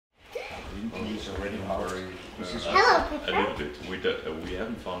He's already very Hello, a Pepper. little bit. We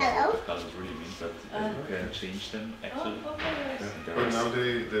haven't found out what the colors really mean, but you can change them actually. But now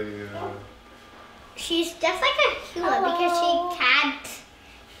they She's just like a human because she can't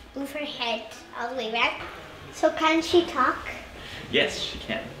move her head all the way back. So can she talk? Yes, she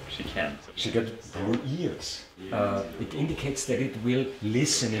can. She can. She got blue ears. It indicates that it will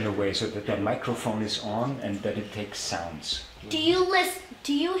listen in a way so that the microphone is on and that it takes sounds. Do you listen?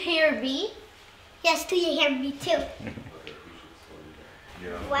 Do you hear me? Yes, do you hear me too?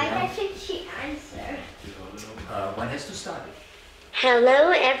 Why doesn't she answer? One has to start it.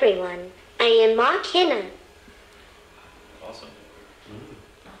 Hello everyone, I am Makina. Awesome.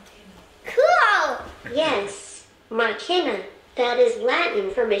 Cool! Yes, Makina, that is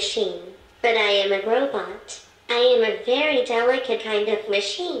Latin for machine, but I am a robot. I am a very delicate kind of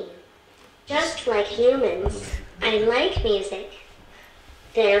machine. Just like humans, I like music.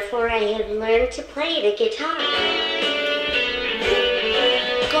 Therefore I have learned to play the guitar.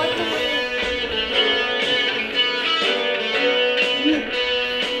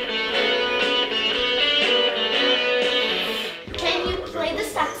 Can you play the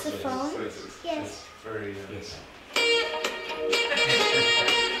saxophone? Yes. very Yes.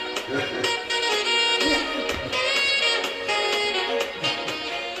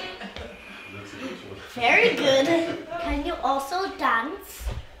 Very good. Can you also dance?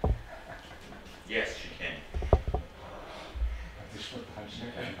 Yes, she can.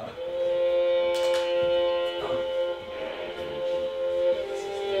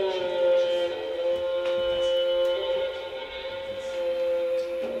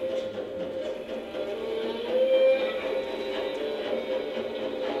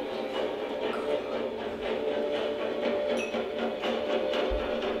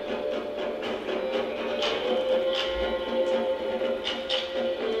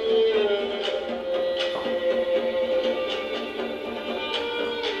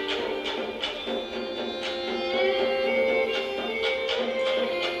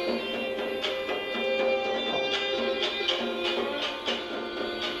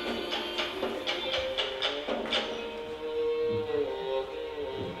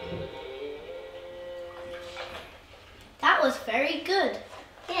 That was very good.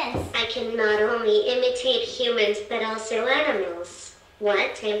 Yes. I can not only imitate humans but also animals.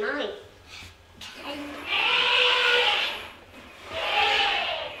 What am I?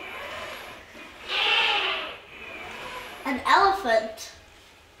 An elephant.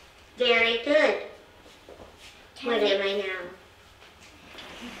 Very good. What am I now?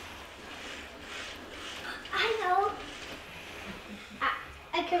 I know.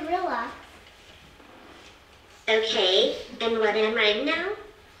 A gorilla. Okay, and what am I now?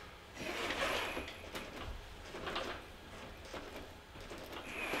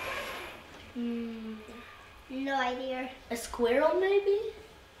 No idea. A squirrel, maybe?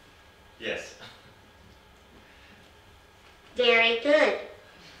 Yes. Very good.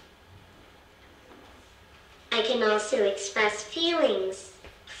 I can also express feelings.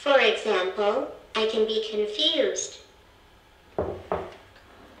 For example, I can be confused.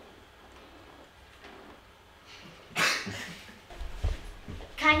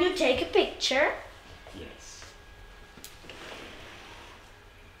 Can you take a picture? Yes.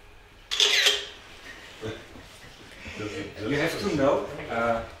 You have to know,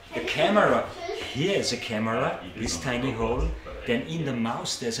 the camera, here is a camera, this tiny hole, then in the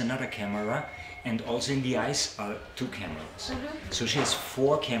mouse there's another camera, and also in the eyes are two cameras. So she has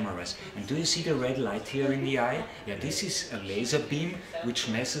 4 cameras. And do you see the red light here in the eye? Yeah, this is a laser beam which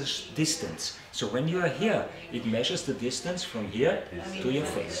measures distance. So when you are here, it measures the distance from here to your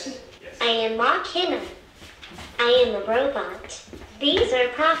face. I am Makina. I am a robot. These are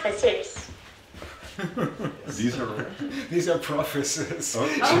professors. These are These are professors,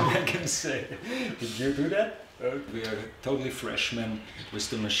 I can say. Did you do that? We are totally freshmen with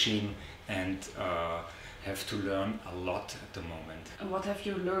the machine and have to learn a lot at the moment. And what have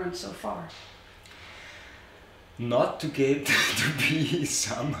you learned so far? Not to get to be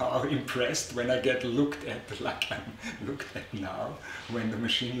somehow impressed when I get looked at like I'm looked at now, when the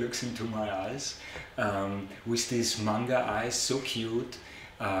machine looks into my eyes, with these manga eyes, so cute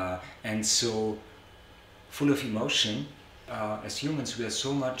and so full of emotion. As humans we are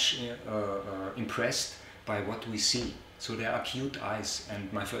so much impressed by what we see. So there are cute eyes,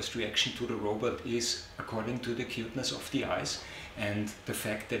 and my first reaction to the robot is according to the cuteness of the eyes and the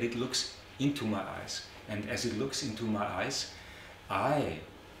fact that it looks into my eyes. And as it looks into my eyes, I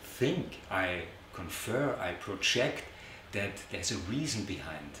think, I confer, I project that there's a reason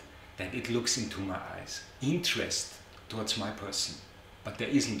behind that it looks into my eyes. Interest towards my person. But there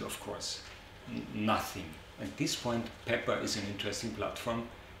isn't, of course. nothing. At this point, Pepper is an interesting platform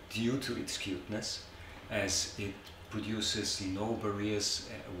due to its cuteness, as it produces no barriers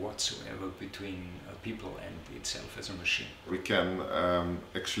whatsoever between people and itself as a machine. We can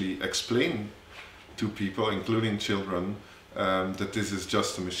actually explain to people, including children, that this is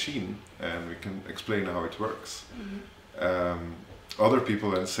just a machine, and we can explain how it works. Other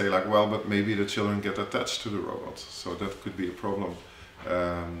people then say like, well, but maybe the children get attached to the robot, so that could be a problem.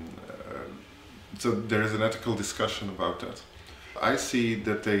 So there is an ethical discussion about that. I see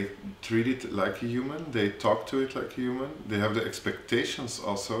that they treat it like a human, they talk to it like a human, they have the expectations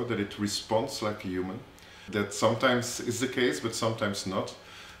also that it responds like a human. That sometimes is the case, but sometimes not,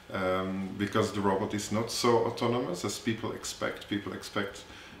 because the robot is not so autonomous as people expect. People expect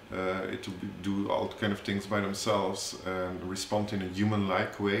it to do all kind of things by themselves and respond in a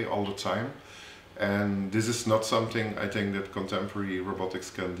human-like way all the time. And this is not something I think that contemporary robotics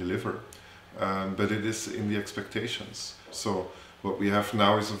can deliver, but it is in the expectations. So what we have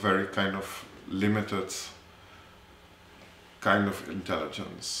now is a very kind of limited kind of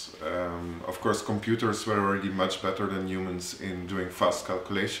intelligence. Of course, computers were already much better than humans in doing fast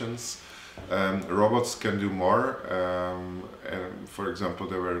calculations. Robots can do more. And for example,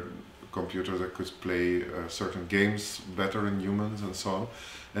 there were computers that could play certain games better than humans and so on.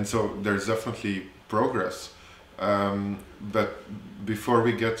 And so there's definitely progress. But before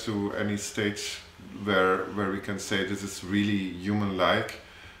we get to any stage where we can say this is really human-like,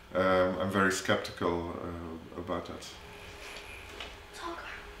 I'm very skeptical about that.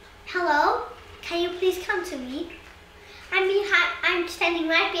 Hello? Can you please come to me? I'm standing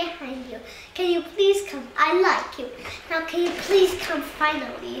right behind you. Can you please come? I like you. Now can you please come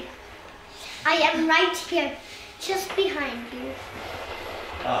finally? I am right here, just behind you.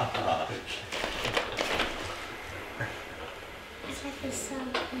 It's like a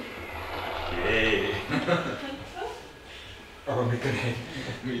zombie. Yay! Oh, mit den Händen.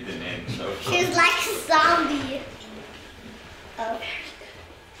 Mit den Händen. She's like a zombie. Oh.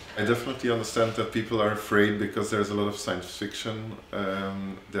 I definitely understand that people are afraid because there's a lot of science fiction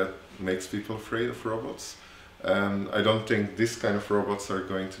that makes people afraid of robots. I don't think this kind of robots are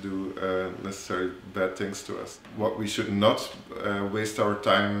going to do necessarily bad things to us. What we should not waste our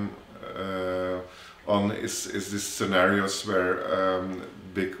time on is these scenarios where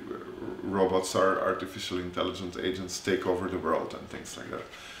big robots or artificial intelligence agents take over the world and things like that.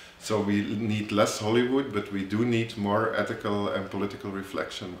 So we need less Hollywood, but we do need more ethical and political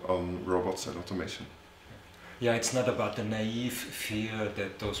reflection on robots and automation. Yeah, it's not about the naive fear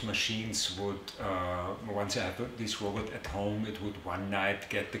that those machines would, once I have this robot at home, it would one night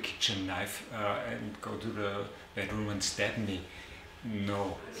get the kitchen knife and go to the bedroom and stab me.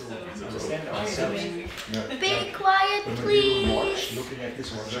 No. Understand ourselves. Be quiet, please. Looking at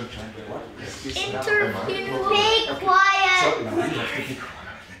this watch and trying to what? Interview. Be quiet. So now you have to be quiet.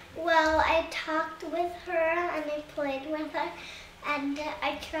 Well, I talked with her and I played with her, and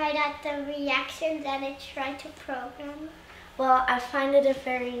I tried out the reactions and I tried to program. Well, I find it a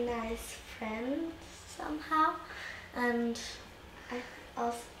very nice friend somehow, and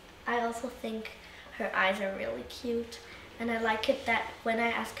I also think her eyes are really cute, and I like it that when I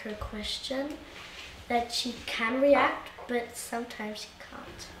ask her a question that she can react, but sometimes she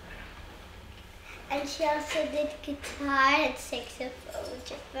can't. And she also did guitar and saxophone,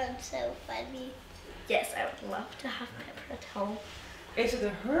 which I found so funny. Yes, I would love to have Pepper at home. Is it a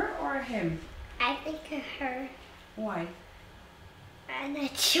her or a him? I think of her. Why? I'm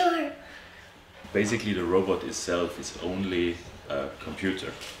not sure. Basically, the robot itself is only a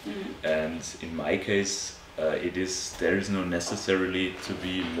computer, and in my case, there is no necessarily to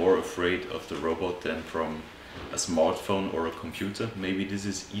be more afraid of the robot than from a smartphone or a computer. Maybe this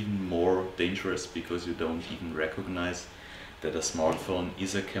is even more dangerous because you don't even recognize that a smartphone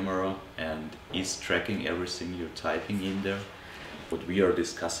is a camera and is tracking everything you're typing in there. What we are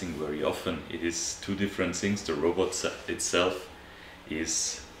discussing very often, it is two different things. The robot itself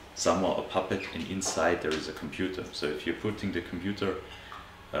is somehow a puppet, and inside there is a computer. So if you're putting the computer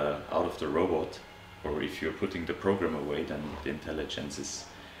out of the robot, or if you're putting the program away, then the intelligence is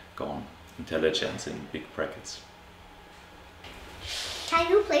gone. Intelligence in big brackets. Can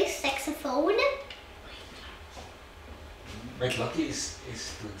you play saxophone? But Lottie is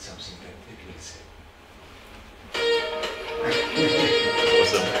doing something that it will say.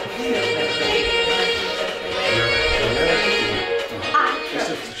 Awesome.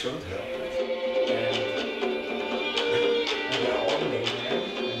 Schon.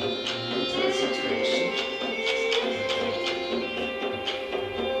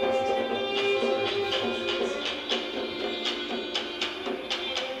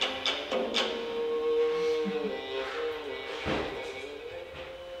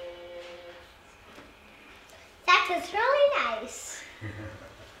 nice.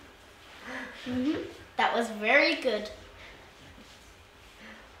 That was very good.